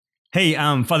Hey,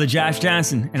 I'm Father Josh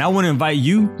Johnson, and I want to invite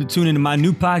you to tune into my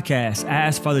new podcast,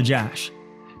 Ask Father Josh.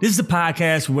 This is a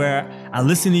podcast where I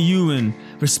listen to you and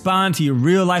respond to your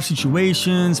real life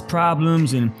situations,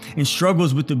 problems, and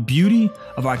struggles with the beauty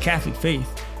of our Catholic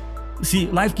faith. See,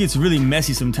 life gets really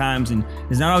messy sometimes, and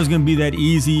it's not always going to be that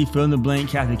easy fill-in-the-blank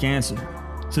Catholic answer.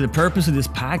 So the purpose of this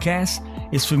podcast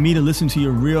is for me to listen to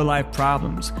your real life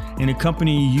problems and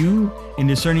accompany you in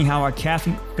discerning how our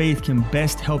Catholic faith can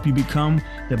best help you become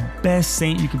the best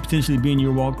saint you could potentially be in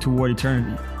your walk toward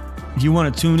eternity. If you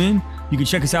want to tune in, you can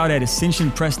check us out at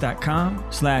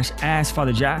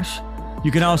ascensionpress.com/AskFatherJosh.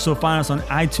 You can also find us on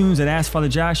iTunes at Ask Father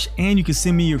Josh, and you can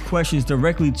send me your questions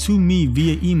directly to me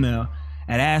via email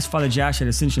at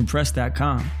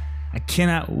AskFatherJosh@ascensionpress.com. I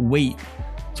cannot wait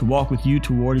to walk with you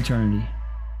toward eternity.